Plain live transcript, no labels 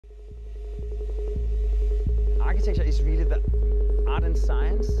Architecture is really the art and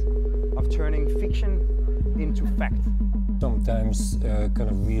science of turning fiction into fact. Sometimes kind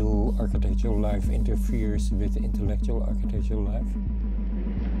of real architectural life interferes with intellectual architectural life.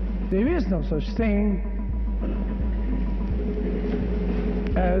 There is no such thing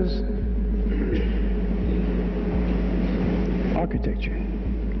as architecture.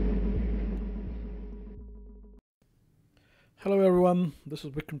 Hello everyone, this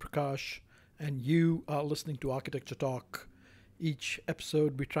is Vikram Prakash and you are listening to Architecture Talk. Each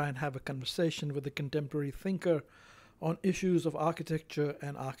episode we try and have a conversation with a contemporary thinker on issues of architecture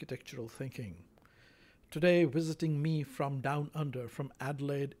and architectural thinking. Today visiting me from down under, from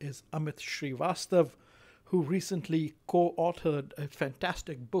Adelaide, is Amit Srivastava, who recently co-authored a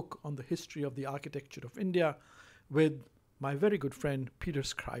fantastic book on the history of the architecture of India with my very good friend Peter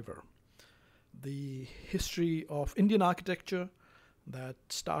Scriver. The history of Indian architecture that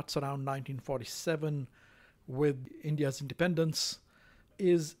starts around 1947 with India's independence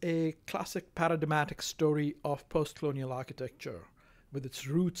is a classic paradigmatic story of post-colonial architecture with its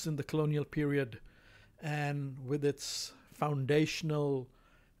roots in the colonial period and with its foundational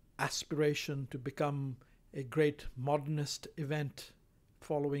aspiration to become a great modernist event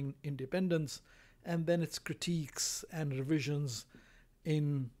following independence, and then its critiques and revisions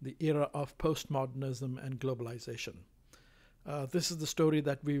in the era of postmodernism and globalization. This is the story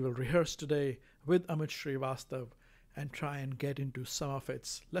that we will rehearse today with Amit Srivastava and try and get into some of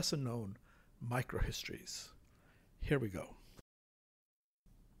its lesser known microhistories. Here we go.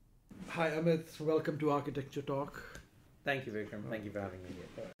 Hi Amit, welcome to Architecture Talk. Thank you, Vikram. Thank you for having me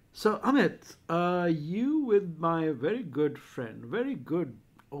here. So Amit, you with my very good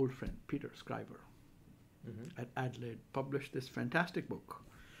old friend, Peter Scriver, at Adelaide, published this fantastic book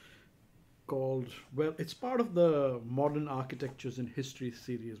called, well, it's part of the Modern Architectures in History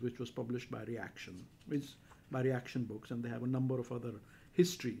series, which was published by Reaction Books, and they have a number of other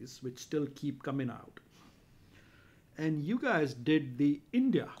histories which still keep coming out. And you guys did the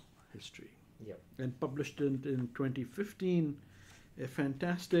India history and published it in 2015, a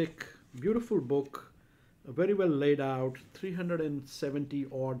fantastic, beautiful book, very well laid out, 370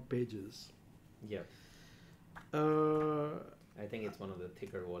 odd pages. I think it's one of the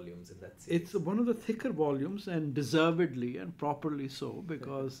thicker volumes in that series. It's one of the thicker volumes, and deservedly and properly so,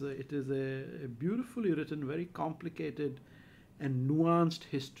 because it is a beautifully written, very complicated and nuanced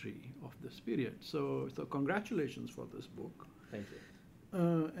history of this period. So congratulations for this book. Thank you.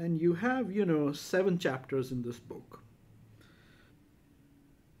 And you have, 7 chapters in this book.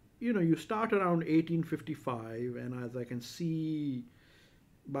 You start around 1855, and as I can see,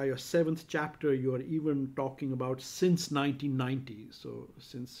 by your 7th chapter, you are even talking about since 1990, so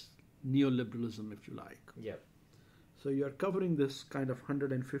since neoliberalism, if you like. So you're covering this kind of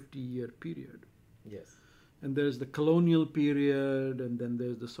 150-year period. Yes. And there's the colonial period, and then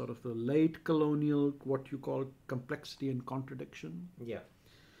there's the sort of the late colonial, what you call complexity and contradiction.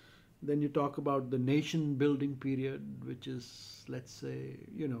 Then you talk about the nation building period, which is, let's say,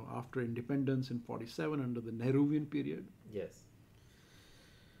 after independence in 47 under the Nehruvian period. Yes.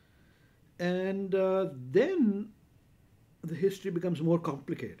 And then the history becomes more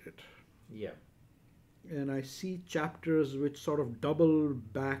complicated. And I see chapters which sort of double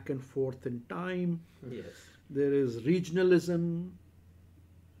back and forth in time. Yes. There is regionalism,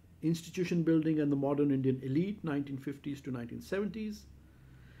 institution building and the modern Indian elite, 1950s to 1970s.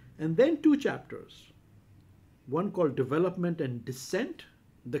 And then 2 chapters, one called Development and Dissent,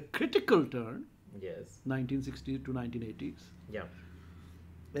 the critical turn, 1960s to 1980s.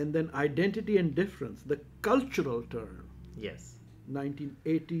 And then Identity and Difference, the cultural turn,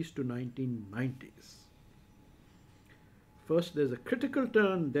 1980s to 1990s. First there's a critical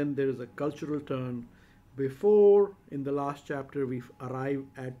turn, then there is a cultural turn, before, in the last chapter, we arrive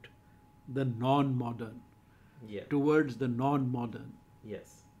at the non-modern, towards the non-modern.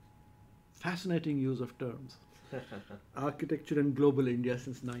 Fascinating use of terms. Architecture and Global India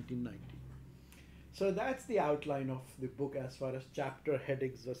since 1990. So that's the outline of the book as far as chapter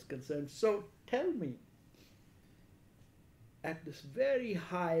headings was concerned. So tell me, at this very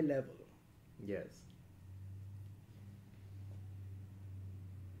high level,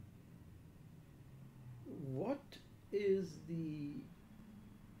 what is we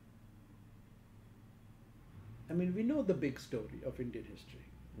know the big story of Indian history.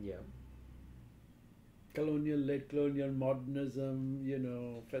 Colonial, late colonial, modernism,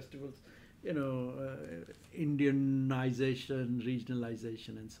 festivals, Indianization,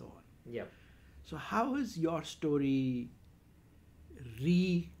 regionalization, and so on. So how is your story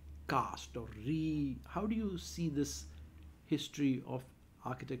recast or how do you see this history of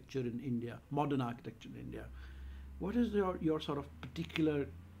architecture in India, modern architecture in India, What is your sort of particular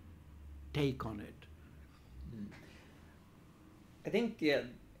take on it? I think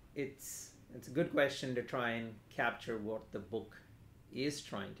it's a good question to try and capture what the book is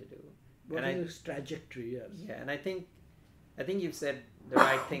trying to do. What and is its trajectory? Yes. Yeah, and I think you've said the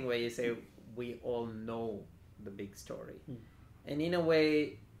right thing where you say we all know the big story, and in a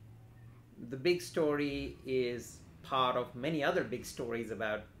way, the big story is part of many other big stories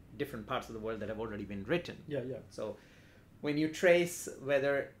about different parts of the world that have already been written. Yeah. So when you trace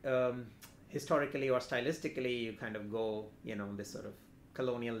whether historically or stylistically, you kind of go, this sort of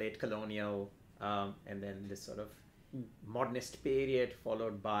colonial, late colonial, and then this sort of modernist period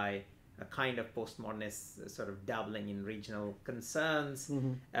followed by a kind of postmodernist sort of dabbling in regional concerns.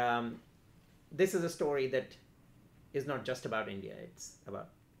 This is a story that is not just about India, it's about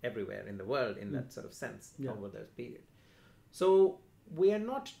everywhere in the world in that sort of sense over this period. So we are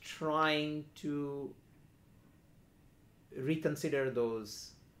not trying to reconsider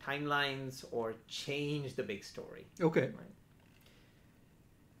those timelines or change the big story. Okay.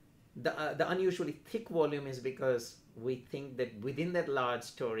 Right? The unusually thick volume is because we think that within that large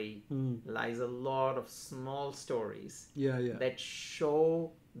story lies a lot of small stories that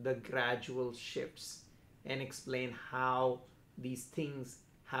show the gradual shifts and explain how these things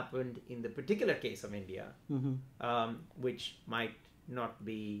happened in the particular case of India, which might not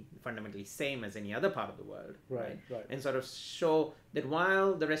be fundamentally same as any other part of the world, Right. And sort of show that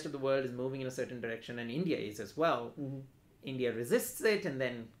while the rest of the world is moving in a certain direction, and India is as well, India resists it, and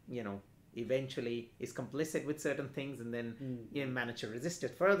then eventually is complicit with certain things, and then manage to resist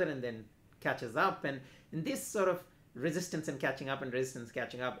it further, and then catches up, and this sort of resistance and catching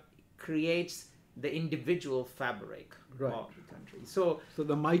up creates the individual fabric of the country. So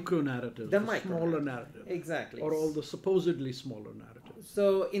the micro narrative, the smaller narrative, exactly, or all the supposedly smaller narratives.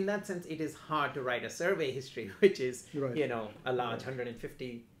 So in that sense, it is hard to write a survey history, which is a large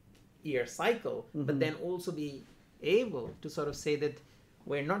 150-year cycle, but then also be able to sort of say that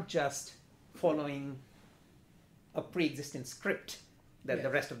we're not just following a pre-existing script that the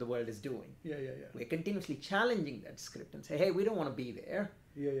rest of the world is doing. We're continuously challenging that script and say, hey, we don't want to be there.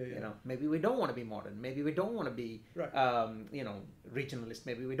 Maybe we don't want to be modern. Maybe we don't want to be, regionalist.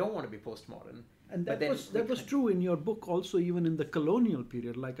 Maybe we don't want to be postmodern. And that was true in your book also, even in the colonial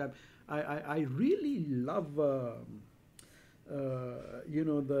period. Like I really love,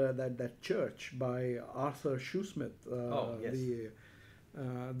 that church by Arthur Shoesmith.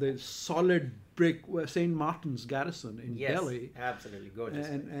 The solid brick St. Martin's garrison in Delhi. Absolutely gorgeous.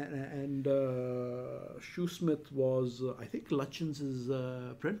 And Shoesmith was, I think, Lutyens'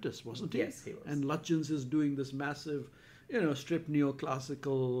 apprentice, wasn't he? Yes, he was. And Lutyens is doing this massive, strip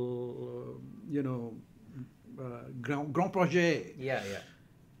neoclassical, grand projet.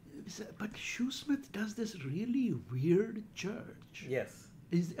 But Shoesmith does this really weird church. Yes.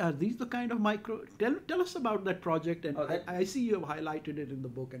 Are these the kind of micro? Tell us about that project, and I see you have highlighted it in the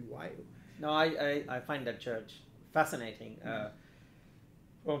book, and why? No, I find that church fascinating.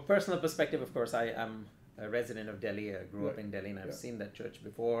 From a personal perspective, of course, I am a resident of Delhi. I grew up in Delhi, and I've seen that church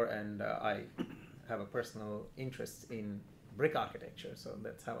before, and I have a personal interest in brick architecture, so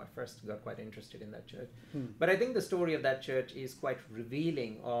that's how I first got quite interested in that church. But I think the story of that church is quite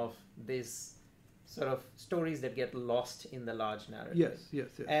revealing of this sort of stories that get lost in the large narrative.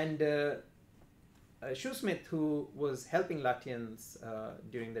 Yes. And Shoesmith, who was helping Lutyens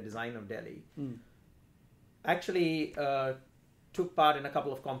during the design of Delhi, actually took part in a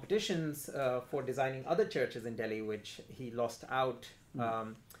couple of competitions for designing other churches in Delhi, which he lost out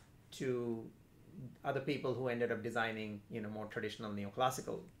to other people who ended up designing, more traditional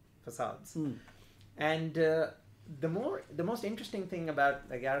neoclassical facades. And the most interesting thing about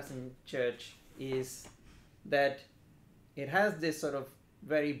the Garrison Church is that it has this sort of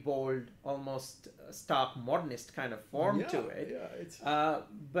very bold, almost stark modernist kind of form to it.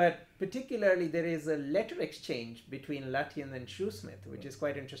 But particularly there is a letter exchange between Lutyens and Shoesmith, which is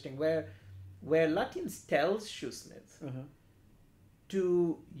quite interesting, where Lutyens tells Shoesmith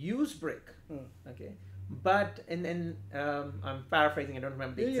to use brick. Okay. But, and then I'm paraphrasing, I don't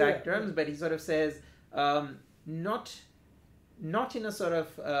remember the exact terms, but he sort of says, not in a sort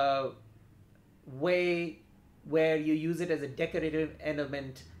of way where you use it as a decorative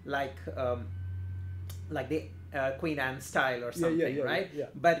element like the Queen Anne style or something, right?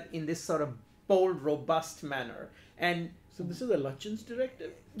 But in this sort of bold, robust manner. And so this is a Lutyens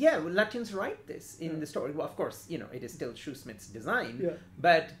directive? Yeah, well, Lutyens write this in the story. Well, of course, it is still Shoesmith's design,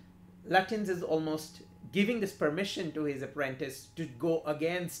 but Lutyens is almost giving this permission to his apprentice to go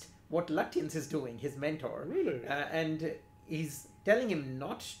against what Lutyens is doing, his mentor. Really? And he's telling him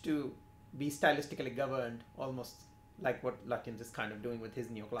not to be stylistically governed almost like what Lutyens is kind of doing with his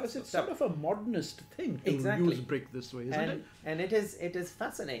Because neoclassical it's stuff. sort of a modernist thing to Exactly. use brick this way, isn't it? And it is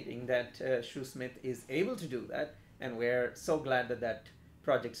fascinating that Shoesmith is able to do that, and we're so glad that that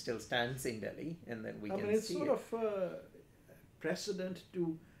project still stands in Delhi, and that we I can mean, it's see sort it. of precedent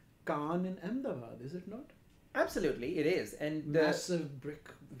to Khan in Ahmedabad, is it not? Absolutely, it is, and Massive brick.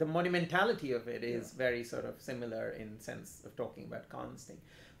 the monumentality of it is very sort of similar in sense of talking about Khan's thing.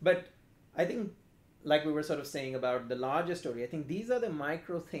 But I think, like we were sort of saying about the larger story, I think these are the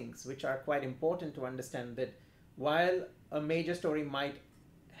micro things which are quite important to understand, that while a major story might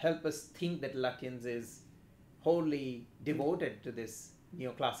help us think that Lutyens is wholly devoted to this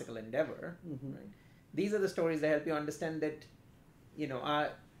neoclassical endeavor, right? These are the stories that help you understand that, you know,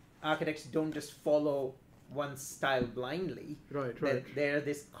 our architects don't just follow one style blindly. Right, That right. there are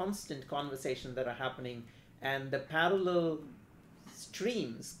this constant conversations that are happening, and the parallel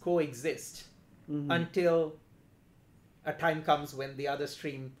streams coexist until a time comes when the other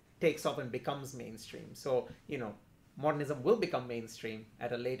stream takes off and becomes mainstream. So, you know, modernism will become mainstream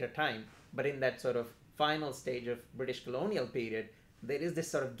at a later time, but in that sort of final stage of British colonial period, there is this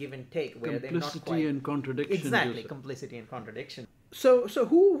sort of give and take where they're not Complicity quite... and contradiction. Exactly, Joseph. complicity and contradiction. So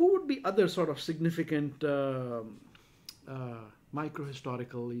who would be other sort of significant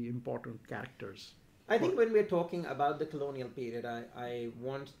micro-historically important characters? I think when we're talking about the colonial period, I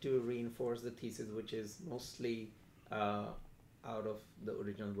want to reinforce the thesis, which is mostly out of the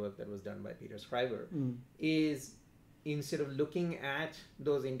original work that was done by Peter Schreiber, is instead of looking at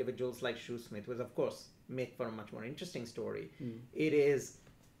those individuals like Shoesmith, which of course make for a much more interesting story, it is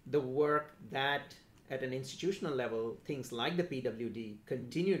the work that at an institutional level, things like the PWD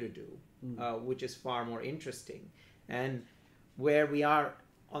continue to do, which is far more interesting. And where we are,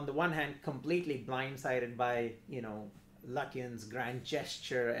 on the one hand, completely blindsided by, you know, Lutyens' grand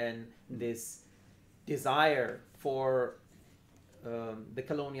gesture and this desire for the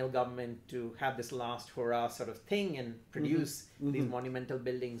colonial government to have this last hurrah sort of thing and produce these monumental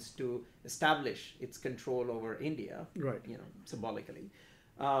buildings to establish its control over India, Right. you know, symbolically.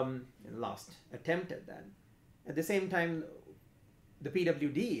 Last attempt at that. At the same time, the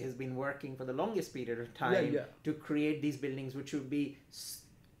PWD has been working for the longest period of time to create these buildings which would be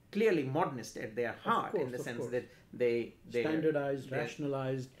clearly modernist at their heart, in the sense that they're standardized,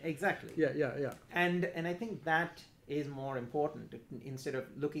 rationalized. Exactly. Yeah. And I think that is more important, instead of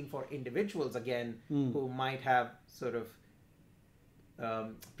looking for individuals again who might have sort of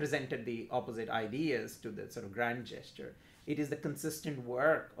presented the opposite ideas to the sort of grand gesture. It is the consistent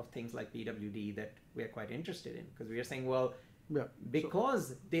work of things like PWD that we are quite interested in, because we are saying, well,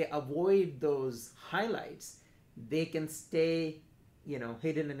 because they avoid those highlights, they can stay, you know,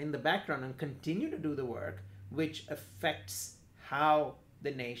 hidden and in the background and continue to do the work, which affects how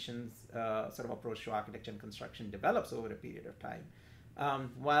the nation's sort of approach to architecture and construction develops over a period of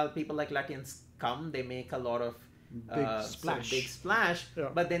time. While people like Lutyens come, they make a lot of big splash,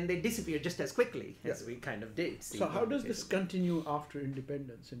 but then they disappear just as quickly as we kind of did. So how does this continue after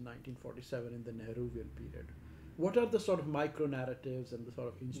independence in 1947 in the Nehruvian period? What are the sort of micro-narratives and the sort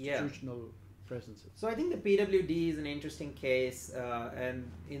of institutional presences? So I think the PWD is an interesting case, and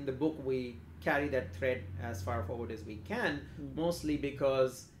in the book we carry that thread as far forward as we can, mostly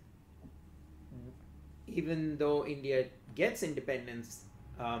because even though India gets independence,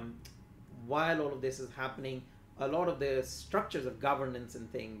 while all of this is happening, a lot of the structures of governance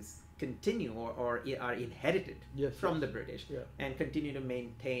and things continue or are inherited from the British and continue to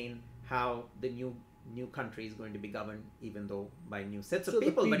maintain how the new country is going to be governed, even though by new sets of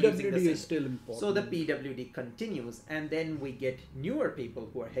people. The but using the PWD same. is still important. So the PWD continues, and then we get newer people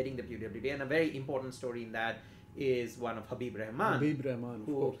who are heading the PWD, and a very important story in that is one of Habib Rahman,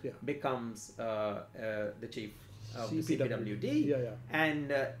 who becomes the chief of the CPWD.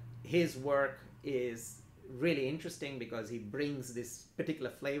 And his work is really interesting because he brings this particular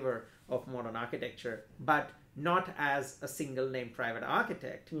flavor of modern architecture, but not as a single name private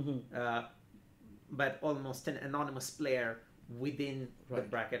architect, but almost an anonymous player within the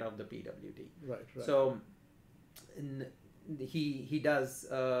bracket of the PWD. So he does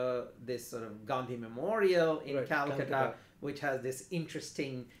this sort of Gandhi Memorial in Calcutta, which has this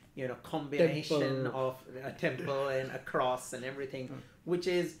interesting, you know, combination of a temple and a cross and everything, which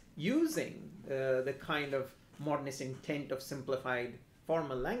is using the kind of modernist intent of simplified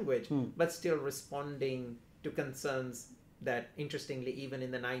formal language, but still responding to concerns that, interestingly, even in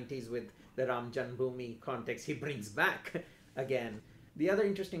the 90s with the Ram Janmabhoomi context, he brings back again. The other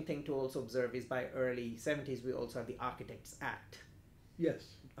interesting thing to also observe is by early 70s, we also have the Architects Act.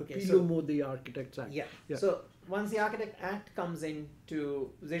 Yes. Okay, so the Architects Act. So once the Architect Act comes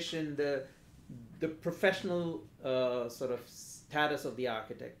into position, the professional sort of status of the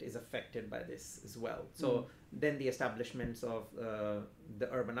architect is affected by this as well. So then the establishments of the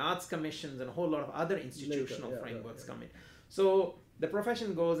urban arts commissions and a whole lot of other institutional frameworks come in. So the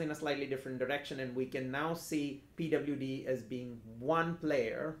profession goes in a slightly different direction, and we can now see PWD as being one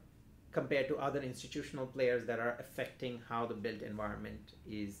player compared to other institutional players that are affecting how the built environment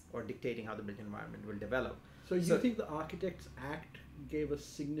is, or dictating how the built environment will develop. So you think the Architects Act gave a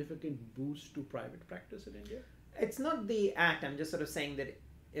significant boost to private practice in India? It's not the act. I'm just sort of saying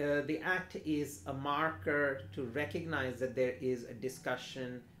that the act is a marker to recognize that there is a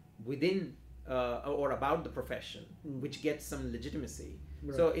discussion within or about the profession, which gets some legitimacy.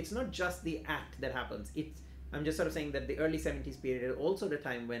 Right. So it's not just the act that happens. I'm just sort of saying that the early 70s period is also the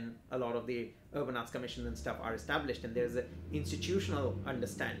time when a lot of the urban arts commissions and stuff are established, and there's an institutional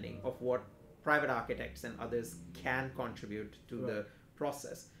understanding of what private architects and others can contribute to the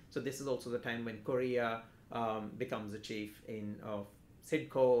process. So this is also the time when Korea becomes the chief of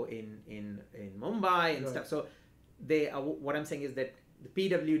SIDCO in Mumbai and stuff. So what I'm saying is that the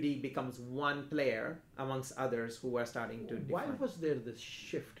PWD becomes one player amongst others who are starting to define. Why was there this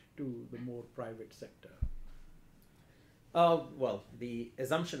shift to the more private sector? Well, the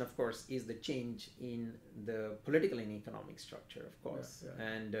assumption, of course, is the change in the political and economic structure, of course,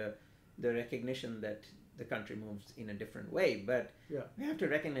 and the recognition that the country moves in a different way. But we have to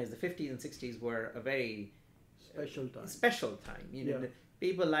recognize the 50s and 60s were a very special time. You know,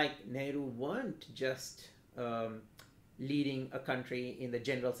 people like Nehru weren't just leading a country in the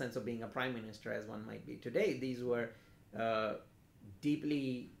general sense of being a prime minister as one might be today. These were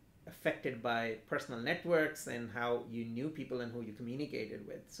deeply affected by personal networks and how you knew people and who you communicated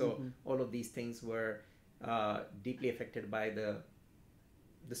with. So all of these things were deeply affected by the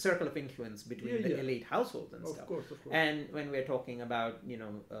circle of influence between the elite households and stuff. Of course. And when we're talking about, you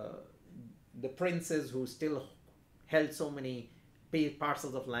know, the princes who still held so many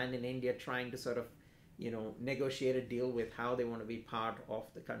parcels of land in India, trying to sort of, you know, negotiate a deal with how they want to be part of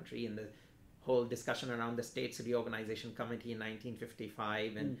the country, and the whole discussion around the States Reorganization Committee in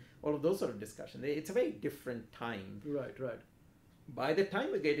 1955 and all of those sort of discussions. It's a very different time. Right. By the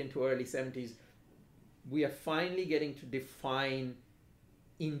time we get into early 70s, we are finally getting to define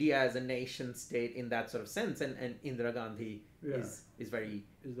India as a nation state in that sort of sense, and Indira Gandhi is very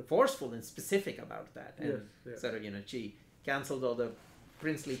forceful and specific about that, and sort of, you know, she cancelled all the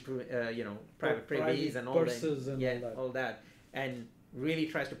princely private privies and all that, all that, and really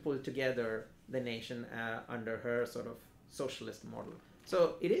tries to pull together the nation under her sort of socialist model.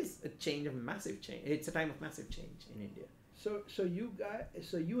 So it is a change of massive change. It's a time of massive change in India. So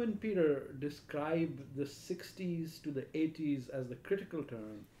you and Peter describe the 60s to the 80s as the critical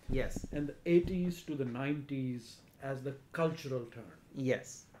turn. Yes. And the 80s to the 90s as the cultural turn.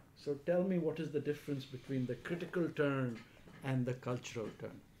 Yes. So tell me, what is the difference between the critical turn and the cultural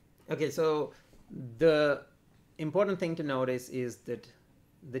turn? Okay, so the important thing to notice is that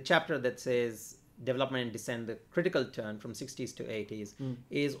the chapter that says development and descent, the critical turn from 60s to 80s,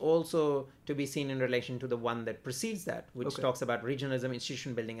 is also to be seen in relation to the one that precedes that, which talks about regionalism,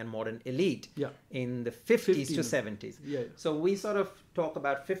 institution building, and modern elite in the 50s to 70s. So we sort of talk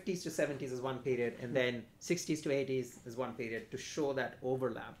about 50s to 70s as one period, and then 60s to 80s as one period to show that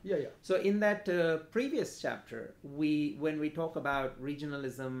overlap. So in that previous chapter, when we talk about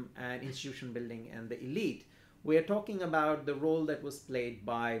regionalism and institution building and the elite, we are talking about the role that was played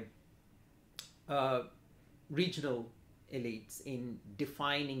by regional elites in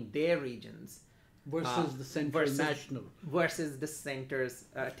defining their regions versus the central national, versus the center's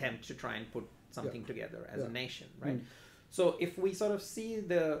attempt to try and put something together as a nation, right? So if we sort of see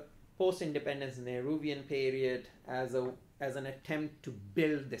the post-independence Nehruvian period as an attempt to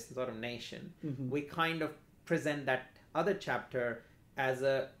build this sort of nation, we kind of present that other chapter as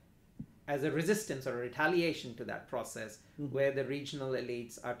a resistance or a retaliation to that process, where the regional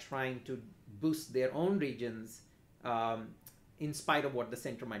elites are trying to boost their own regions in spite of what the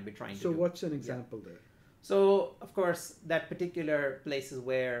center might be trying to do. So what's an example there? So, of course, that particular places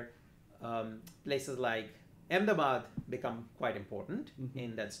where places like Ahmedabad become quite important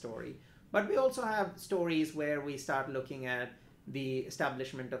in that story. But we also have stories where we start looking at the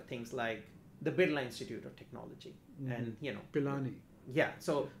establishment of things like the Birla Institute of Technology and, you know, Pilani. Yeah,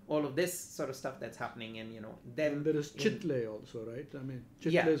 so all of this sort of stuff that's happening, and, you know, then and there is Chitle also, right? I mean,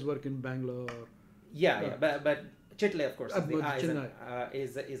 Chitle's work in Bangalore. But Chitle, of course,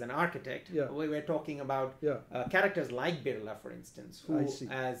 is an architect. We were talking about characters like Birla, for instance, who,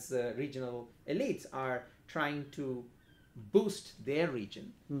 as regional elites, are trying to boost their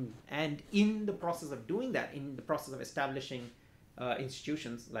region, and in the process of doing that, in the process of establishing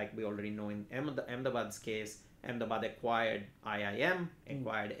institutions, like we already know in Ahmedabad's case. Ahmedabad acquired IIM,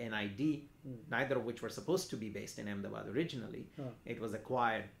 acquired NID, neither of which were supposed to be based in Ahmedabad originally. It was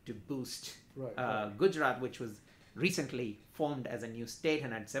acquired to boost Gujarat, which was recently formed as a new state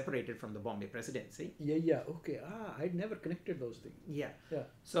and had separated from the Bombay presidency. Okay. I'd never connected those things.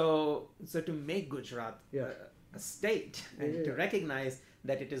 So to make Gujarat a state and to recognize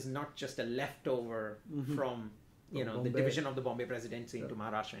that it is not just a leftover from the division of the Bombay presidency into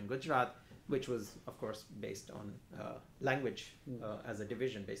Maharashtra and Gujarat, which was of course based on language as a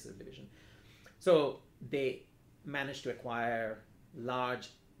division, basis of division. So they managed to acquire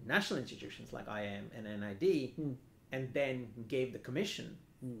large national institutions like IIM and NID, and then gave the commission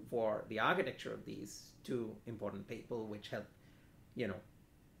for the architecture of these to important people, which helped,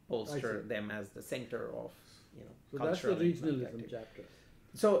 bolster them as the center of, so that's the regionalism chapter.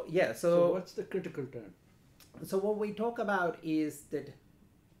 So what's the critical term? So what we talk about is that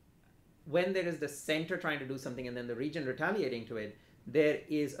when there is the center trying to do something and then the region retaliating to it, there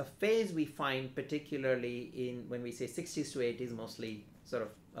is a phase we find particularly in when we say 60s to 80s, mostly sort of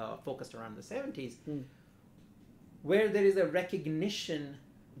focused around the 70s, where there is a recognition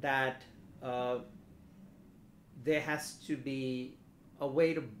that there has to be a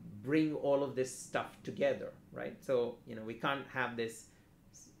way to bring all of this stuff together, right? So, we can't have this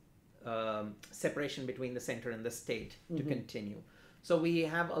separation between the center and the state to continue. So we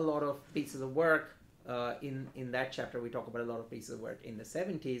have a lot of pieces of work in that chapter. We talk about a lot of pieces of work in the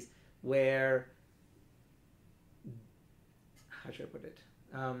 70s where, how should I put it?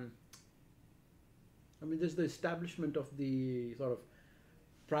 There's the establishment of the sort of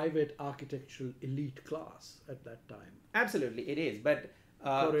private architectural elite class at that time. Absolutely, it is. But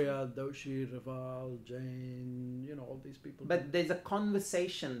Korea, Doshi, Raval, Jain, all these people. But there's a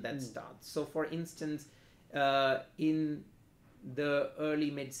conversation that starts. So, for instance, in the early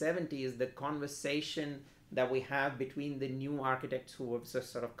mid-70s, the conversation that we have between the new architects who have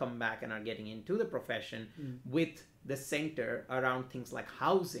sort of come back and are getting into the profession with the center around things like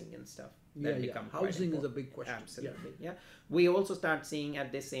housing and stuff. Housing is a big question. Absolutely, We also start seeing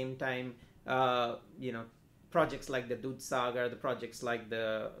at the same time, projects like the Dudh Sagar, the projects like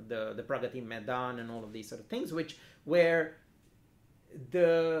the Pragati Maidan and all of these sort of things, where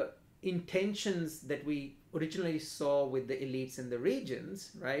the intentions that we originally saw with the elites in the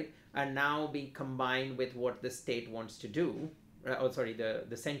regions, right, are now being combined with what the state wants to do,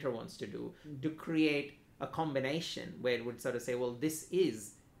 the center wants to do, to create a combination where it would sort of say, well, this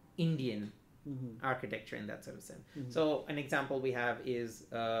is Indian architecture in that sort of sense. So an example we have is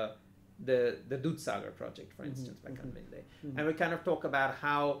the Dudh Sagar project, for instance, by Kanvinde. And we kind of talk about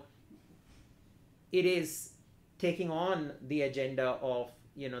how it is taking on the agenda of,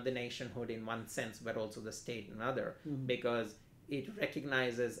 the nationhood in one sense, but also the state in another, because it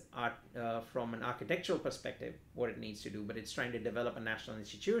recognizes art from an architectural perspective what it needs to do, but it's trying to develop a national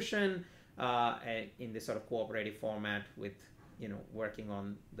institution in this sort of cooperative format with, working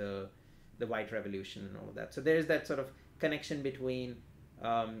on the White Revolution and all of that. So there's that sort of connection between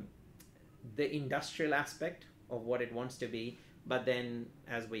the industrial aspect of what it wants to be, but then,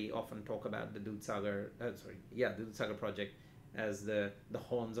 as we often talk about the Dudh Sagar project as the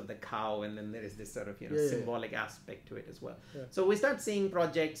horns of the cow, and then there is this sort of symbolic aspect to it as well. So we start seeing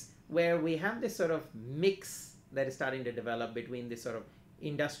projects where we have this sort of mix that is starting to develop between this sort of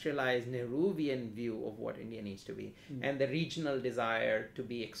industrialized Nehruvian view of what India needs to be and the regional desire to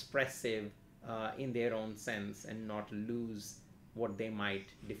be expressive in their own sense and not lose what they might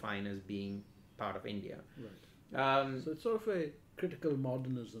define as being part of India. So it's sort of a critical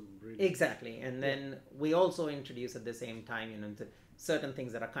modernism, really. Exactly. And then we also introduce at the same time, certain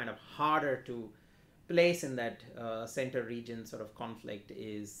things that are kind of harder to place in that center region sort of conflict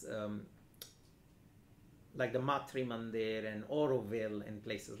is like the Matri Mandir and Auroville and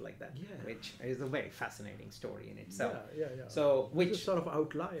places like that, which is a very fascinating story in itself. So which is sort of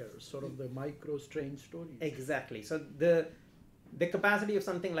outliers, sort of the micro strange stories. Exactly. So the capacity of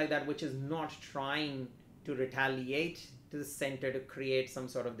something like that, which is not trying to retaliate to the center to create some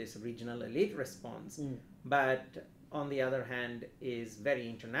sort of this regional elite response, but on the other hand is very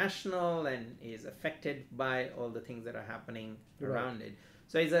international and is affected by all the things that are happening around it.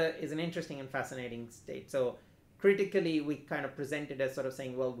 So it's an interesting and fascinating state. So critically, we kind of present it as sort of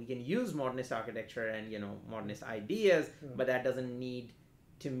saying, well, we can use modernist architecture and modernist ideas, but that doesn't need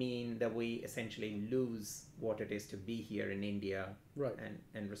to mean that we essentially lose what it is to be here in India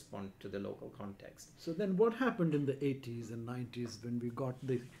and respond to the local context. So then what happened in the 80s and 90s when we got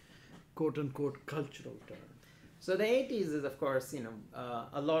the quote-unquote cultural turn? So the 80s is, of course,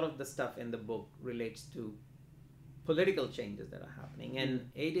 a lot of the stuff in the book relates to political changes that are happening.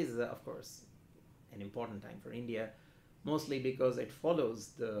 And 80s is, of course, an important time for India, mostly because it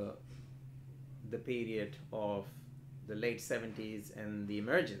follows the period of the late 70s and the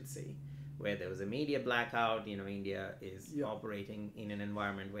emergency, where there was a media blackout. India is operating in an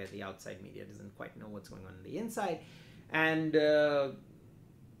environment where the outside media doesn't quite know what's going on the inside. And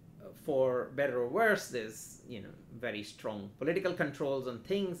for better or worse, there's, very strong political controls on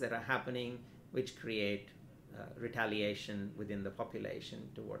things that are happening, which create retaliation within the population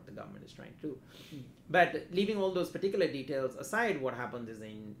to what the government is trying to do. But leaving all those particular details aside, what happens is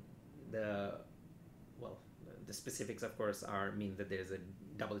in the specifics, of course, mean that there's a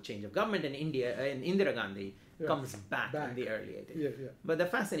double change of government in India, and Indira Gandhi comes back in the early 80s. But the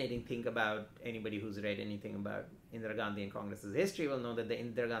fascinating thing about anybody who's read anything about Indira Gandhi and Congress's history will know that the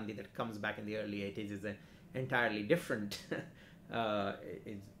Indira Gandhi that comes back in the early 80s is an entirely different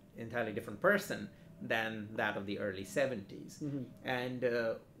person than that of the early 70s. And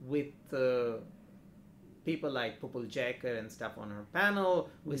with people like Pupul Jayakar and stuff on our panel,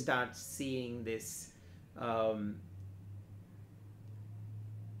 we start seeing this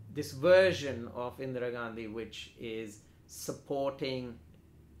this version of Indira Gandhi which is supporting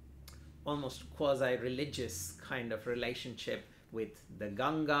almost quasi-religious kind of relationship with the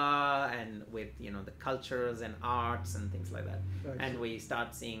Ganga and with the cultures and arts and things like that. And we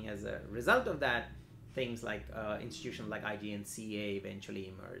start seeing, as a result of that, things like institutions like IGNCA eventually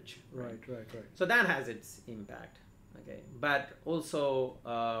emerge. Right. So that has its impact. Okay, but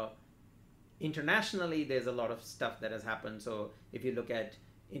also internationally, there's a lot of stuff that has happened. So if you look at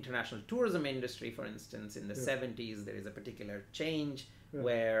international tourism industry, for instance, in the 70s, there is a particular change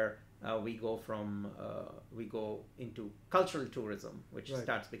where we go into cultural tourism, which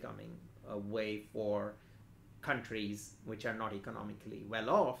starts becoming a way for countries which are not economically well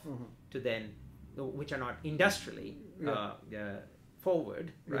off to then, which are not industrially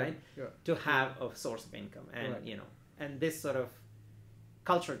forward, right, to have a source of income. And and this sort of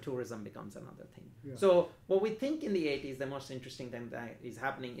cultural tourism becomes another thing. So what we think in the 80s, the most interesting thing that is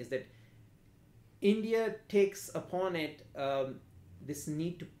happening is that India takes upon it this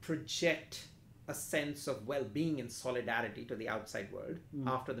need to project a sense of well-being and solidarity to the outside world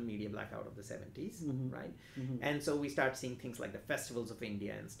after the media blackout of the 70s, right? And so we start seeing things like the festivals of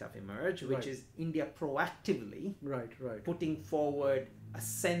India and stuff emerge, which is India proactively putting forward a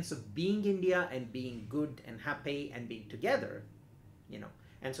sense of being India and being good and happy and being together.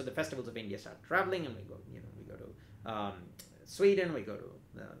 And so the festivals of India start traveling, and we go to Sweden, we go to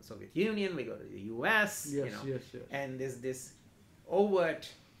the Soviet Union, we go to the US, and there's this overt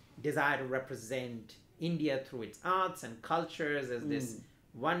desire to represent India through its arts and cultures as this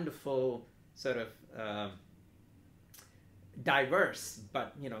wonderful sort of diverse,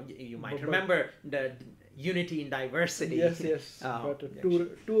 but you might remember the unity in diversity. But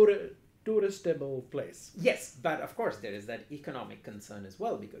touristable place. Yes, but of course there is that economic concern as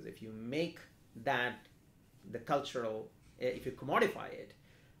well, because if you make that the cultural, if you commodify it,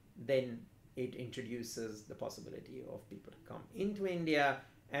 then it introduces the possibility of people to come into India.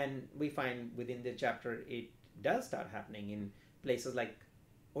 And we find within the chapter it does start happening in places like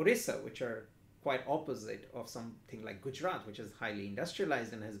Orissa, which are quite opposite of something like Gujarat, which is highly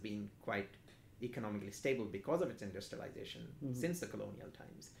industrialized and has been quite economically stable because of its industrialization since the colonial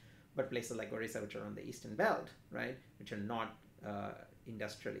times. But places like Orissa, which are on the eastern belt, right, which are not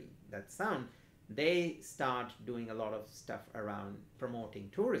industrially that sound, they start doing a lot of stuff around promoting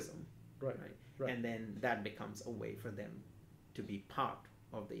tourism, right? And then that becomes a way for them to be part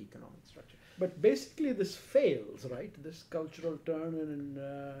of the economic structure. But basically this fails, right? This cultural turn,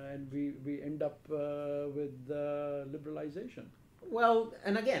 and we end up with liberalization. Well,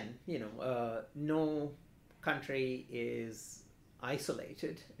 and again, no country is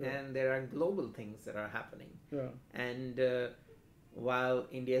isolated, and there are global things that are happening. And while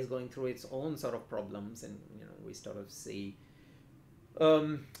India is going through its own sort of problems, and we sort of see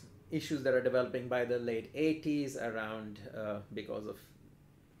issues that are developing by the late 80s around because of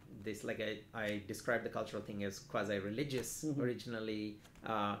this, like I described the cultural thing as quasi-religious originally,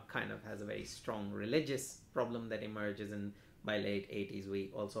 kind of has a very strong religious problem that emerges, and by late 80s we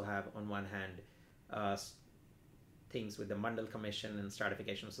also have on one hand things with the Mandal Commission and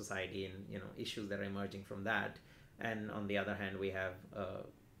stratification of society, and issues that are emerging from that, and on the other hand we have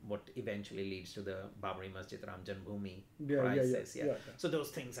what eventually leads to the Babri Masjid Ram Janmabhoomi crisis. So those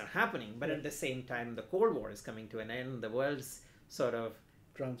things are happening, but at the same time the Cold War is coming to an end. The world's sort of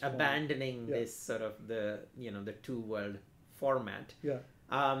abandoning this sort of the two world format.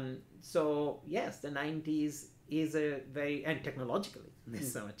 So yes, the 90s is a very, and technologically,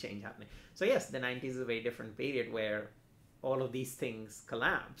 there's so much change happening. So yes, the 90s is a very different period where all of these things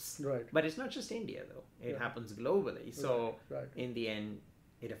collapse. Right. But it's not just India, though. It happens globally. So in the end,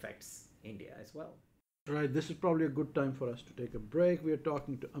 it affects India as well. Right, this is probably a good time for us to take a break. We are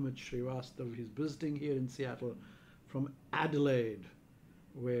talking to Amit Srivastava. He's visiting here in Seattle from Adelaide,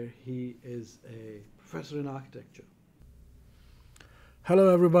 where he is a professor in architecture. Hello,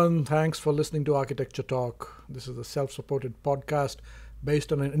 everyone. Thanks for listening to Architecture Talk. This is a self-supported podcast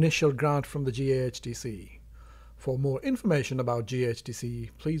based on an initial grant from the GAHTC. For more information about GAHTC,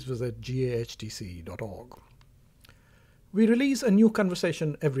 please visit gahtc.org. We release a new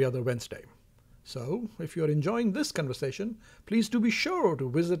conversation every other Wednesday. So, if you're enjoying this conversation, please do be sure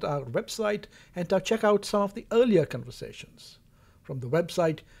to visit our website and to check out some of the earlier conversations. From the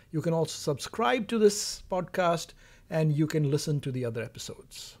website, you can also subscribe to this podcast and you can listen to the other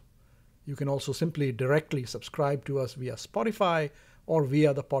episodes. You can also simply directly subscribe to us via Spotify or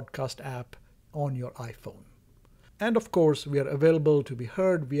via the podcast app on your iPhone. And of course, we are available to be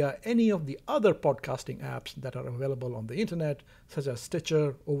heard via any of the other podcasting apps that are available on the internet, such as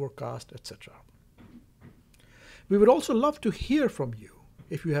Stitcher, Overcast, etc. We would also love to hear from you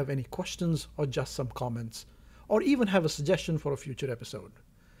if you have any questions or just some comments, or even have a suggestion for a future episode.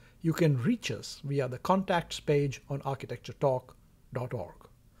 You can reach us via the contacts page on architecturetalk.org.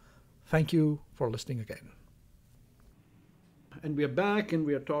 Thank you for listening again. And we are back and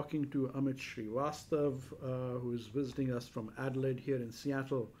we are talking to Amit Srivastava, who is visiting us from Adelaide here in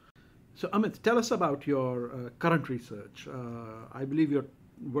Seattle. So Amit, tell us about your current research. I believe you're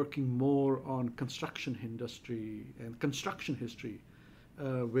working more on construction industry and construction history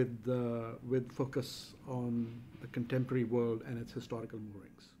with focus on the contemporary world and its historical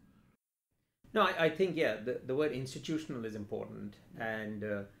moorings. No, I think, the word institutional is important, and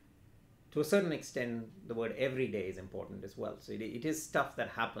to a certain extent, the word everyday is important as well. So it is stuff that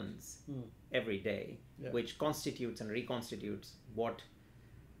happens every day, which constitutes and reconstitutes what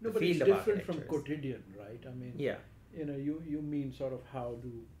the but field it's of different from architecture is. quotidian, right? I mean, Yeah. You mean sort of how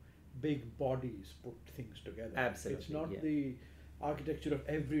do big bodies put things together. Absolutely, It's not yeah. the architecture of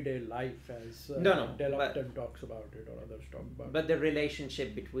everyday life as No, Del but- Upton talks about it or others talk about But the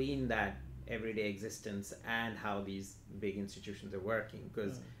relationship between that everyday existence and how these big institutions are working,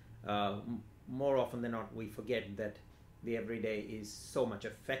 because more often than not we forget that the everyday is so much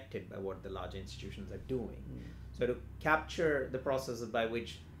affected by what the larger institutions are doing. So to capture the processes by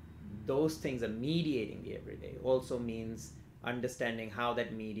which those things are mediating the everyday also means understanding how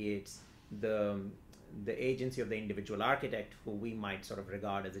that mediates the agency of the individual architect, who we might sort of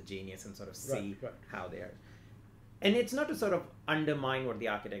regard as a genius and sort of see Right. how they are. And it's not to sort of undermine what the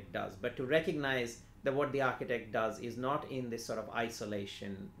architect does, but to recognize that what the architect does is not in this sort of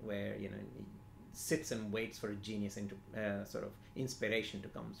isolation where, he sits and waits for a genius into sort of inspiration to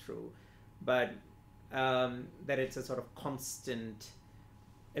come through, but that it's a sort of constant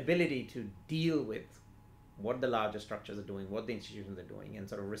ability to deal with what the larger structures are doing, what the institutions are doing, and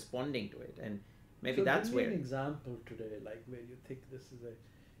sort of responding to it. And maybe so that's give me where an example today, like where you think this is a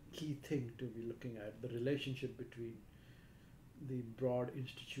key thing to be looking at, the relationship between the broad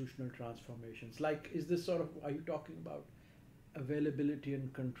institutional transformations. Like, is this sort of, are you talking about availability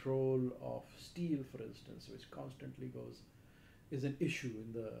and control of steel, for instance, which constantly is an issue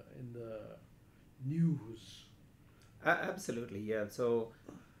in the news? Absolutely, yeah. So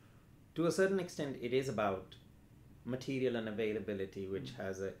to a certain extent, it is about material and availability, which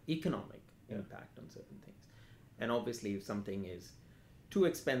has an economic impact on certain things. And obviously, if something is too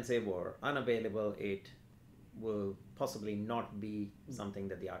expensive or unavailable, it will possibly not be something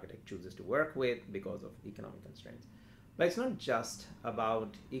that the architect chooses to work with because of economic constraints. But it's not just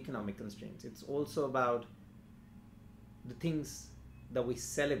about economic constraints. It's also about the things that we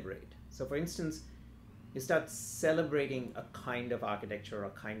celebrate. So for instance, you start celebrating a kind of architecture or a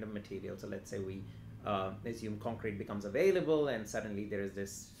kind of material. So let's say we assume concrete becomes available, and suddenly there is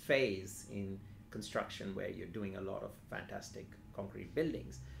this phase in construction where you're doing a lot of fantastic concrete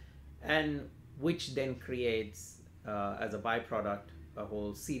buildings, and which then creates as a byproduct a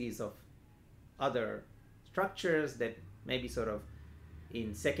whole series of other structures that maybe sort of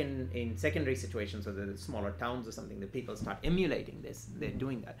in secondary situations, or the smaller towns or something, that people start emulating this. They're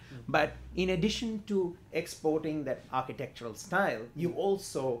doing that. But in addition to exporting that architectural style, you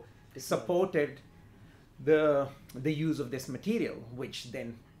also supported the use of this material, which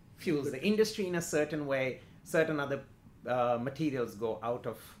then fuels the industry in a certain way. Certain other materials go out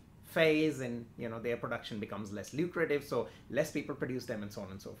of phase, and their production becomes less lucrative, so less people produce them, and so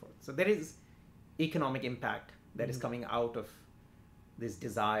on and so forth. So there is economic impact that is coming out of this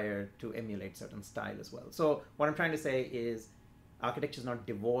desire to emulate certain style as well. So what I'm trying to say is architecture is not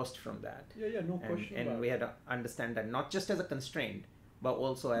divorced from that. No question And about we had to understand that not just as a constraint, but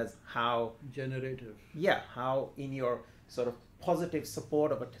also as how generative. How in your sort of positive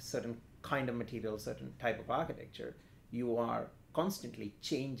support of a certain kind of material, certain type of architecture, you are constantly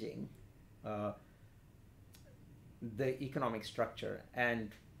changing the economic structure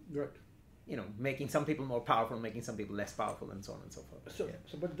and making some people more powerful, making some people less powerful, and so on and so forth. So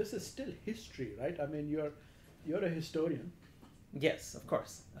but this is still history, right? I mean, you're a historian. Yes, of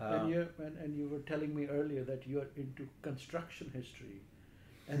course. And you were telling me earlier that you are into construction history,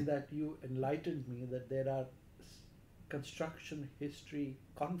 and that you enlightened me that there are construction history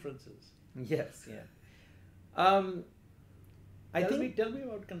conferences. Yes, yeah. Tell me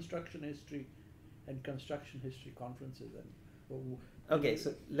about construction history and construction history conferences. Okay,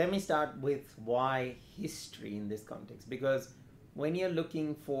 so let me start with why history in this context, because when you're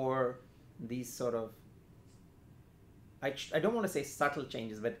looking for these sort of, I don't want to say subtle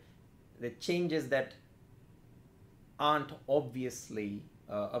changes, but the changes that aren't obviously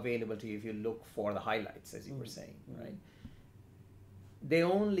available to you if you look for the highlights, as you were saying, right? They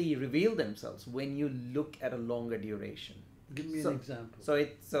only reveal themselves when you look at a longer duration. Give me an example.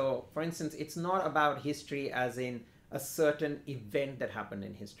 So for instance, it's not about history as in a certain event that happened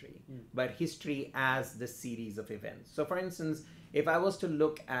in history, but history as the series of events. So for instance, if I was to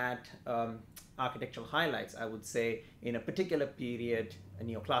look at architectural highlights, I would say in a particular period,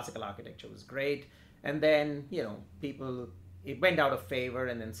 neoclassical architecture was great. And then, it went out of favor,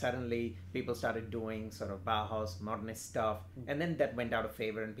 and then suddenly people started doing sort of Bauhaus, modernist stuff. And then that went out of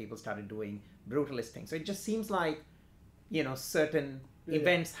favor and people started doing brutalist things. So it just seems like, certain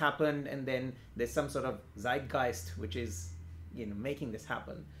events happened, and then there's some sort of zeitgeist which is, making this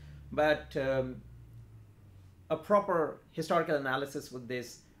happen. But a proper historical analysis with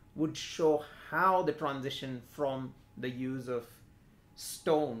this would show how the transition from the use of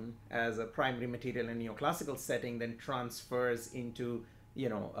stone as a primary material in a neoclassical setting then transfers into,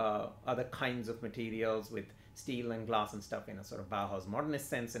 other kinds of materials with steel and glass and stuff in a sort of Bauhaus modernist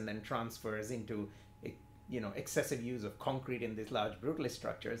sense, and then transfers into excessive use of concrete in these large brutalist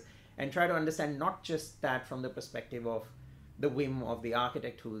structures, and try to understand not just that from the perspective of the whim of the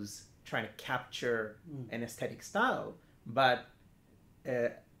architect who's trying to capture an aesthetic style, but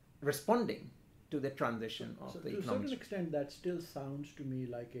responding to the transition of the economic. To a certain extent, that still sounds to me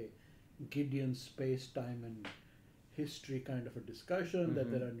like a Gideon space, time, and history kind of a discussion,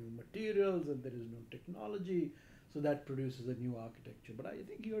 that there are new materials and there is new technology. So that produces a new architecture. But I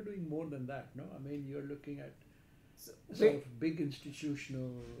think you're doing more than that, no? I mean, you're looking at sort of big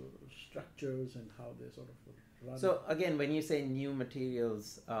institutional structures and how they sort of run. So again, when you say new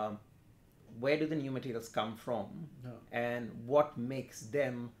materials, where do the new materials come from? And what makes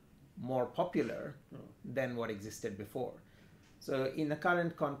them more popular than what existed before? So in the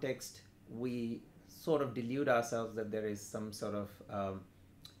current context, we sort of delude ourselves that there is some sort of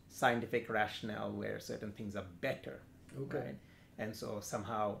scientific rationale where certain things are better, right? And so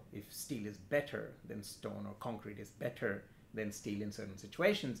somehow if steel is better than stone, or concrete is better than steel in certain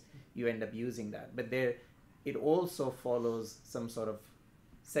situations, you end up using that. But it also follows some sort of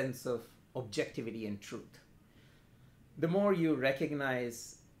sense of objectivity and truth. The more you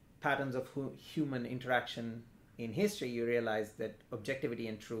recognize patterns of human interaction in history, you realize that objectivity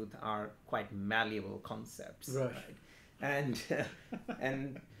and truth are quite malleable concepts, right? And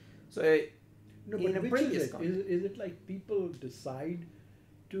so in a previous context, is it like people decide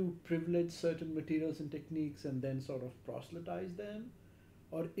to privilege certain materials and techniques and then sort of proselytize them?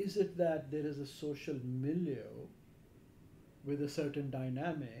 Or is it that there is a social milieu with a certain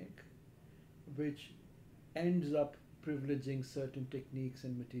dynamic which ends up privileging certain techniques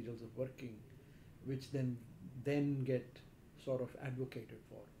and materials of working, which then get sort of advocated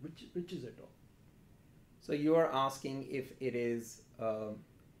for? Which is it all? So you are asking if it is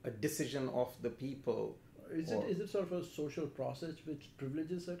a decision of the people. Is it sort of a social process which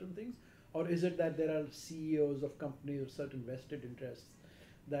privileges certain things? Or is it that there are CEOs of companies with certain vested interests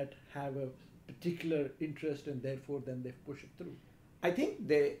that have a particular interest and therefore then they push it through? I think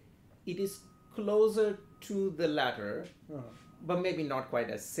it is closer to the latter, but maybe not quite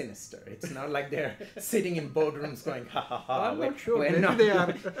as sinister. It's not like they're sitting in boardrooms going, ha ha ha. I'm not sure. Maybe not. They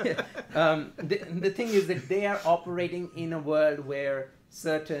are. The thing is that they are operating in a world where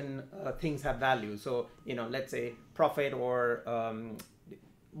certain things have value. So, let's say profit, or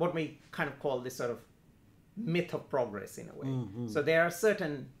what we kind of call this sort of myth of progress in a way. So there are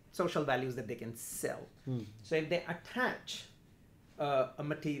certain social values that they can sell. So if they attach a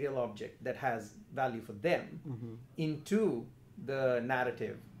material object that has value for them into the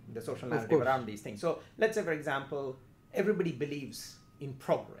narrative, the social Of narrative course. around these things. So let's say, for example, everybody believes in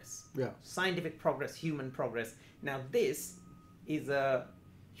progress, Yeah. scientific progress, human progress. Now this is a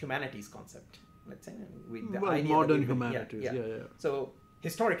humanities concept, let's say, with the Well, idea that modern we believe- humanities, yeah. So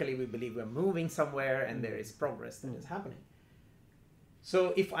historically, we believe we're moving somewhere and there is progress that is happening.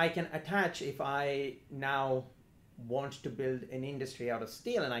 So if I now want to build an industry out of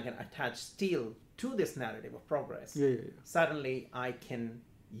steel and I can attach steel to this narrative of progress, Yeah. suddenly I can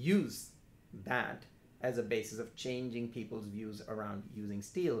use that as a basis of changing people's views around using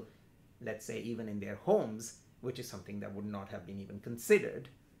steel, let's say even in their homes, which is something that would not have been even considered,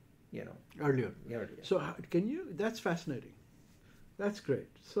 Earlier. earlier. So that's fascinating. That's great.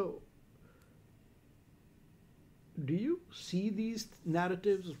 So do you see these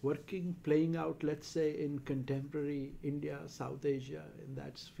narratives playing out, let's say, in contemporary India, South Asia, in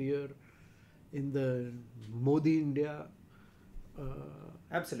that sphere, in the Modi India?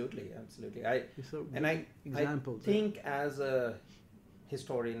 Absolutely. So I examples. think as a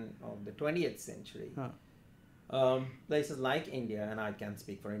historian of the 20th century, places like India, and I can't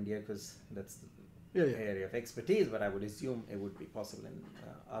speak for India because that's the area of expertise, but I would assume it would be possible in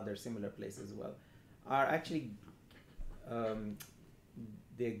other similar places as well, are actually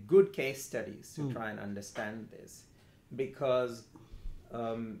they're good case studies to try and understand this, because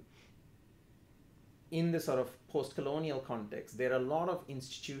in the sort of post-colonial context, there are a lot of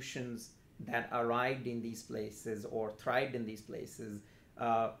institutions that arrived in these places or thrived in these places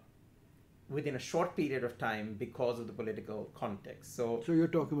within a short period of time because of the political context. So you're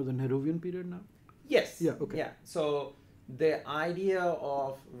talking about the Nehruvian period now? yes. Yeah, okay. Yeah. So the idea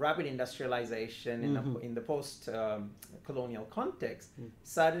of rapid industrialization in the post-colonial context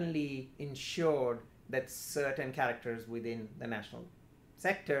suddenly ensured that certain characters within the national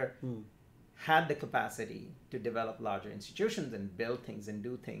sector had the capacity to develop larger institutions and build things and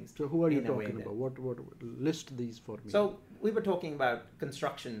do things. So who are you in a way talking that- about? What list these for me? So we were talking about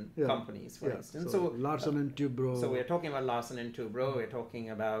construction companies, for instance. So Larsen and Toubro. So we're talking about Larsen and Toubro. We're talking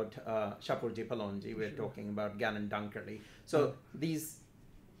about Shapurji Palonji. We're talking about Gannon Dunkerley. So these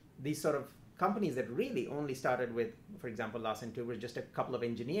sort of companies that really only started with, for example, Larsen and Toubro, just a couple of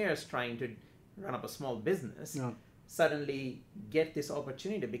engineers trying to run up a small business, suddenly get this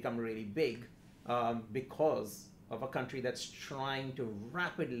opportunity to become really big because of a country that's trying to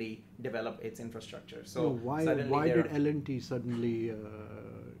rapidly develop its infrastructure. So why did L&T suddenly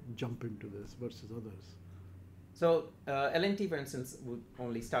jump into this versus others? So L&T, for instance,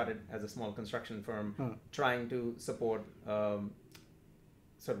 only started as a small construction firm trying to support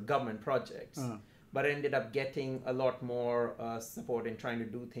sort of government projects, but ended up getting a lot more support in trying to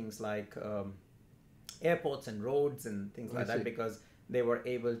do things like airports and roads and things like that, because they were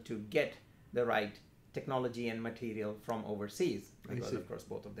able to get the right technology and material from overseas, because of course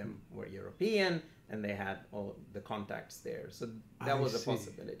both of them were European and they had all the contacts there. So that was a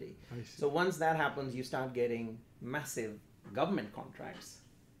possibility. So once that happens, you start getting massive government contracts,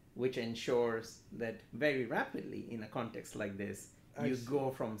 which ensures that very rapidly in a context like this, you go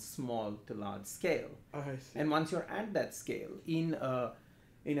from small to large scale. And once you're at that scale, in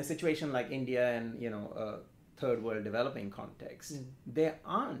a situation like India and a third world developing context, there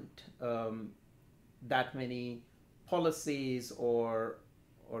aren't that many policies or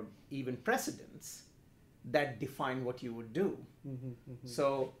even precedents that define what you would do.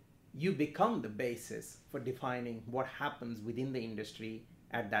 So you become the basis for defining what happens within the industry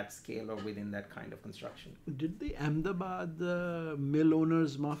at that scale or within that kind of construction. Did the Ahmedabad mill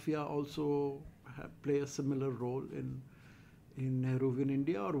owners mafia also play a similar role in Nehruvian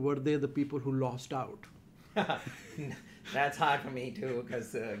India, or were they the people who lost out? That's hard for me too,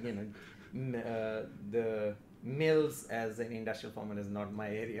 because the mills as an industrial foreman is not my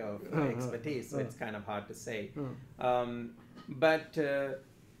area of expertise, so it's kind of hard to say. But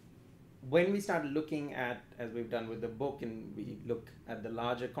when we start looking at, as we've done with the book, and we look at the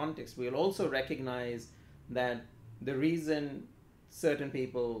larger context, we'll also recognize that the reason certain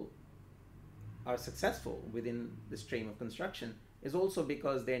people are successful within the stream of construction is also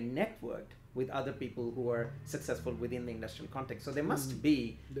because they're networked with other people who are successful within the industrial context. So there must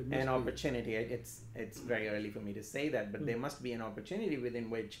be an opportunity. It's very early for me to say that, but there must be an opportunity within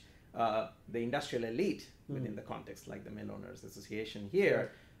which the industrial elite within the context, like the Mill Owners Association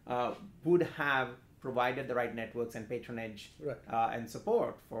here, would have provided the right networks and patronage and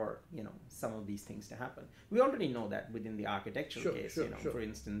support for some of these things to happen. We already know that within the architectural case. For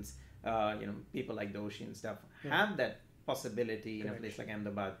instance, people like Doshi and stuff have that possibility in a place like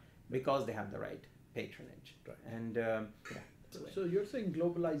Ahmedabad because they have the right patronage. And so you're saying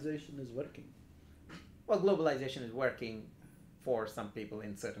globalization is working? Well, globalization is working for some people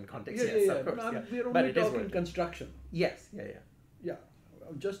in certain Yeah, contexts. yeah, Yes, yeah. of course. No, Yeah. we're But only it is talking working. construction. Yes, yeah, yeah. Yeah,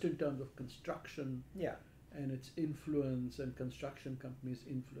 just in terms of construction Yeah. and its influence and construction companies'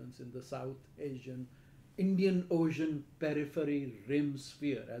 influence in the South Asian, Indian Ocean periphery rim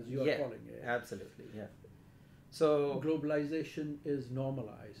sphere, as you are Yeah, calling it. absolutely, yeah. So Globalization is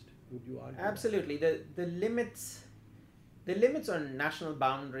normalized. Would you argue? absolutely, the limits on national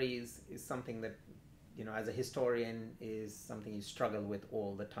boundaries is something that, you know, as a historian, is something you struggle with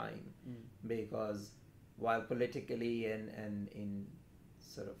all the time, because while politically and in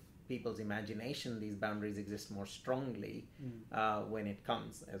sort of people's imagination, these boundaries exist more strongly when it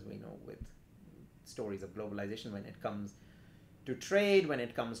comes, as we know, with stories of globalization, when it comes to trade, when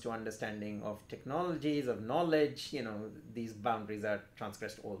it comes to understanding of technologies, of knowledge, you know, these boundaries are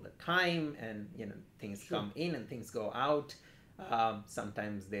transgressed all the time, and, you know, things come in and things go out.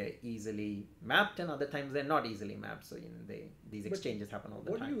 Sometimes they're easily mapped, and other times they're not easily mapped. So, you know, these exchanges happen all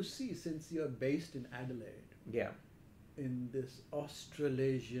the What time. do you see, since you're based in Adelaide, Yeah. in this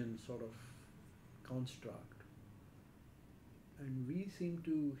Australasian sort of construct? And we seem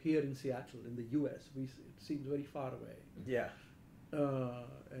to, here in Seattle, in the US, it seems very far away. Yeah.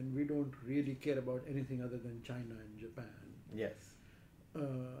 And we don't really care about anything other than China and Japan. Yes.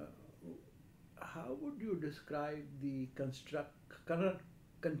 How would you describe the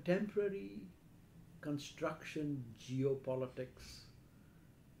contemporary construction geopolitics,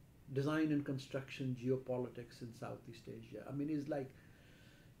 design and construction geopolitics in Southeast Asia? I mean, is like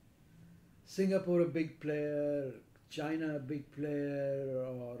Singapore a big player, China a big player,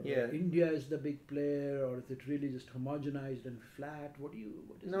 or India is the big player, or is it really just homogenized and flat? What is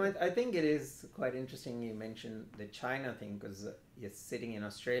No, it? I think it is quite interesting you mentioned the China thing, because yes, sitting in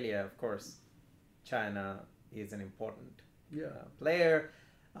Australia, of course, China is an important player,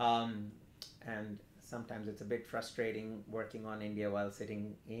 and sometimes it's a bit frustrating working on India while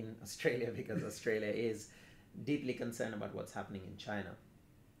sitting in Australia, because Australia is deeply concerned about what's happening in China.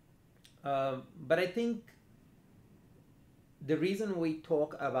 But I think the reason we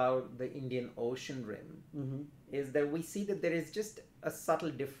talk about the Indian Ocean rim is that we see that there is just a subtle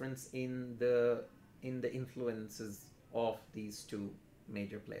difference in the influences of these two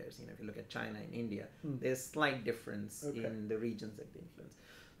major players. You know, if you look at China and India, there's slight difference in the regions that they influence.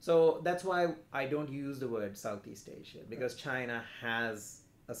 So that's why I don't use the word Southeast Asia, because China has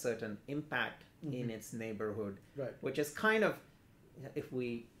a certain impact in its neighborhood, which is kind of, if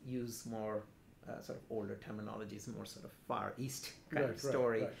we use more sort of older terminologies, more sort of Far East kind of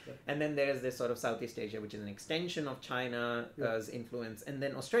story. And then there's this sort of Southeast Asia, which is an extension of China's influence. And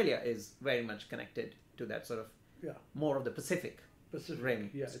then Australia is very much connected to that sort of more of the Pacific Rim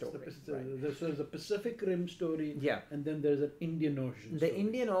story. There's a Pacific Rim story, and then there's an Indian Ocean story. The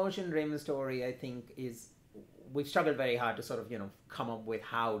Indian Ocean Rim story, I think, is, we've struggled very hard to sort of, you know, come up with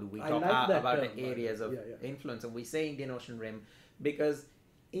how do we talk about the areas of influence. And we say Indian Ocean Rim because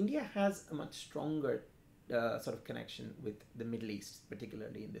India has a much stronger sort of connection with the Middle East,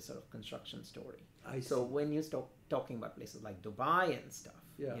 particularly in this sort of construction story. So when you start talking about places like Dubai and stuff,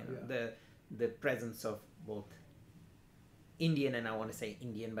 the presence of both Indian, and I want to say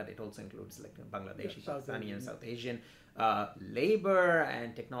Indian, but it also includes like Bangladeshi, Pakistani, and South Asian labor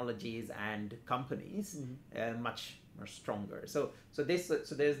and technologies and companies, much more stronger. So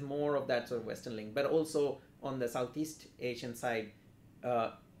there's more of that sort of Western link, but also on the Southeast Asian side,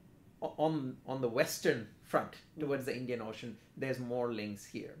 on the Western front towards the Indian Ocean, there's more links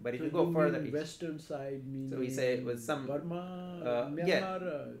here. But if you go further, Western side meaning, so we say it was some Burma,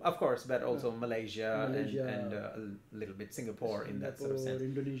 Myanmar, of course, but also Malaysia and a little bit Singapore in that sort of sense.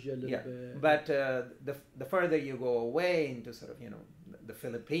 Indonesia a little bit. But the further you go away into sort of, you know, the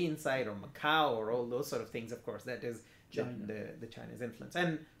Philippine side or Macau or all those sort of things, of course, that is the Chinese influence.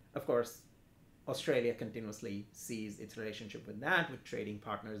 And of course, Australia continuously sees its relationship with that, with trading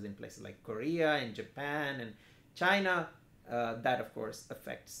partners in places like Korea and Japan and China. That, of course,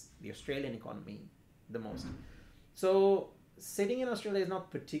 affects the Australian economy the most. So sitting in Australia is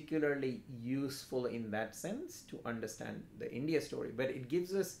not particularly useful in that sense to understand the India story, but it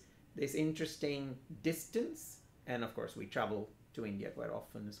gives us this interesting distance. And of course, we travel to India quite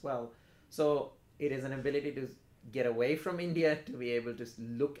often as well. So it is an ability to get away from India to be able to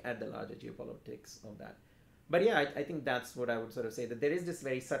look at the larger geopolitics of that. But yeah, I think that's what I would sort of say, that there is this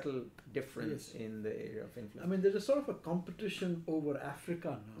very subtle difference in the area of influence. I mean, there's a sort of a competition over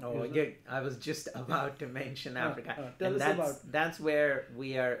Africa now. Oh, yeah, I was just about to mention Africa. Tell and us that's where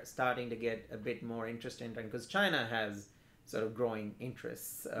we are starting to get a bit more interested in, because China has sort of growing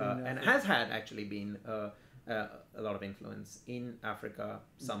interests and has had actually been a lot of influence in Africa,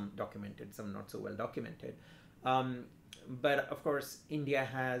 some documented, some not so well documented. But of course, India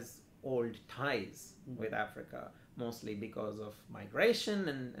has old ties with Africa, mostly because of migration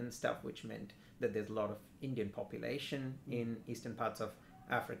and stuff, which meant that there's a lot of Indian population in eastern parts of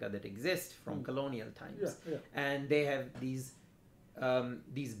Africa that exist from colonial times. And they have these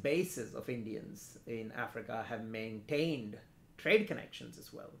bases of Indians in Africa have maintained trade connections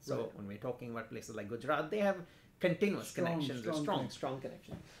as well. So when we're talking about places like Gujarat, they have continuous connections, strong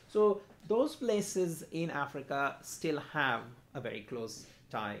connections. So those places in Africa still have a very close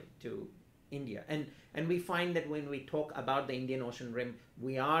tie to India. And we find that when we talk about the Indian Ocean Rim,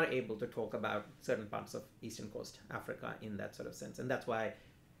 we are able to talk about certain parts of Eastern Coast Africa in that sort of sense. And that's why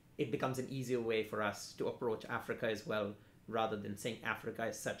it becomes an easier way for us to approach Africa as well, rather than saying Africa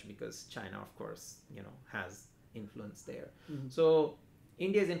as such, because China, of course, has influence there. So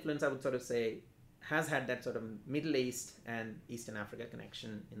India's influence, I would sort of say, has had that sort of Middle East and Eastern Africa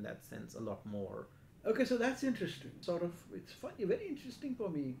connection in that sense a lot more. Okay, so that's interesting. Sort of, it's funny, very interesting for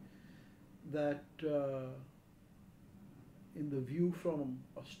me that in the view from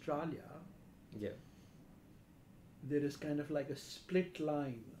Australia, there is kind of like a split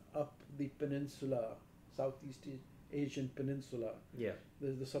line up the peninsula, Southeast Asian peninsula.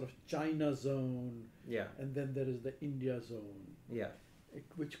 There's the sort of China zone, and then there is the India zone,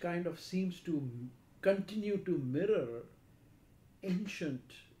 which kind of seems to continue to mirror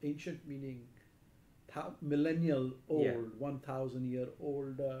ancient meaning millennial old,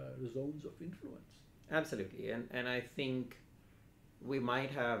 1,000-year-old zones of influence. Absolutely, and I think we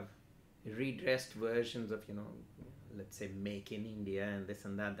might have redressed versions of let's say Make in India and this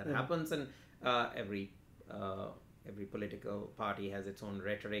and that happens, and every political party has its own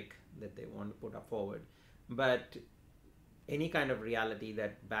rhetoric that they want to put up forward, but any kind of reality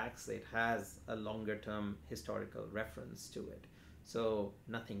that backs it has a longer term historical reference to it. So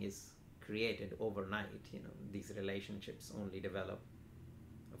nothing is created overnight. These relationships only develop,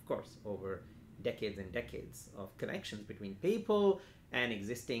 of course, over decades and decades of connections between people and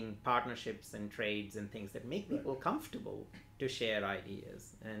existing partnerships and trades and things that make people comfortable to share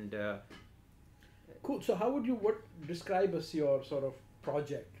ideas. And cool. So how would you describe as your sort of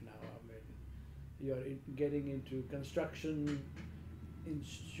project now? I mean, you're getting into construction,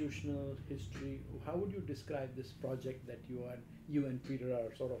 institutional history. How would you describe this project that you and Peter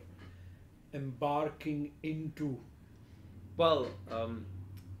are sort of embarking into? Well,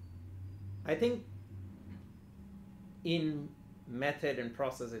 I think in method and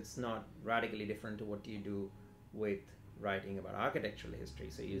process, it's not radically different to what you do with writing about architectural history.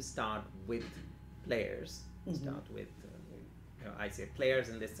 So you start with players, start with, I say players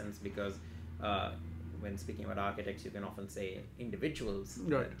in this sense because when speaking about architects, you can often say individuals,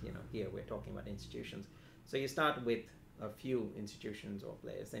 but here we're talking about institutions. So you start with a few institutions or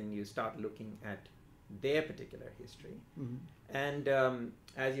players, and you start looking at their particular history. And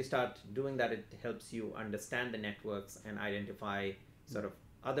as you start doing that, it helps you understand the networks and identify sort of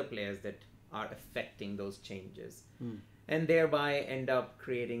other players that are affecting those changes, and thereby end up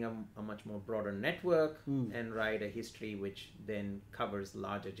creating a much more broader network and write a history which then covers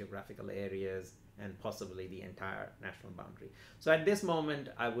larger geographical areas and possibly the entire national boundary. So at this moment,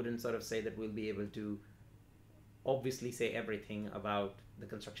 I wouldn't sort of say that we'll be able to obviously say everything about the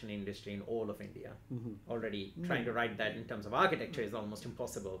construction industry in all of India. Already trying to write that in terms of architecture is almost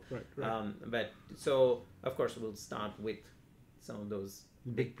impossible. But so, of course, we'll start with some of those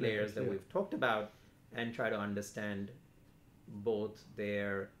big players that we've talked about and try to understand both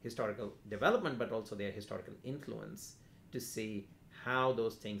their historical development but also their historical influence to see how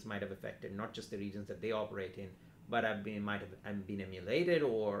those things might have affected not just the regions that they operate in, but might have been emulated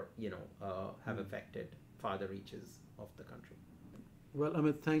or have affected farther reaches of the country. Well,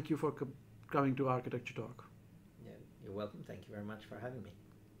 Amit, thank you for coming to Architecture Talk. Yeah, you're welcome. Thank you very much for having me.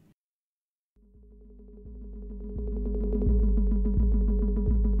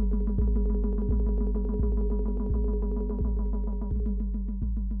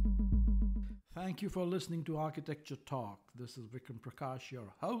 Thank you for listening to Architecture Talk. This is Vikram Prakash,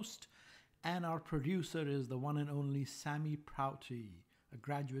 your host, and our producer is the one and only Sammy Prouty, a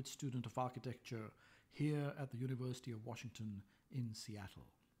graduate student of architecture here at the University of Washington in Seattle.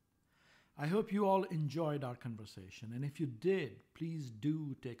 I hope you all enjoyed our conversation, and if you did, please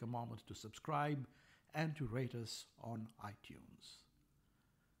do take a moment to subscribe and to rate us on iTunes.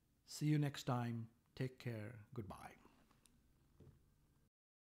 See you next time. Take care. Goodbye.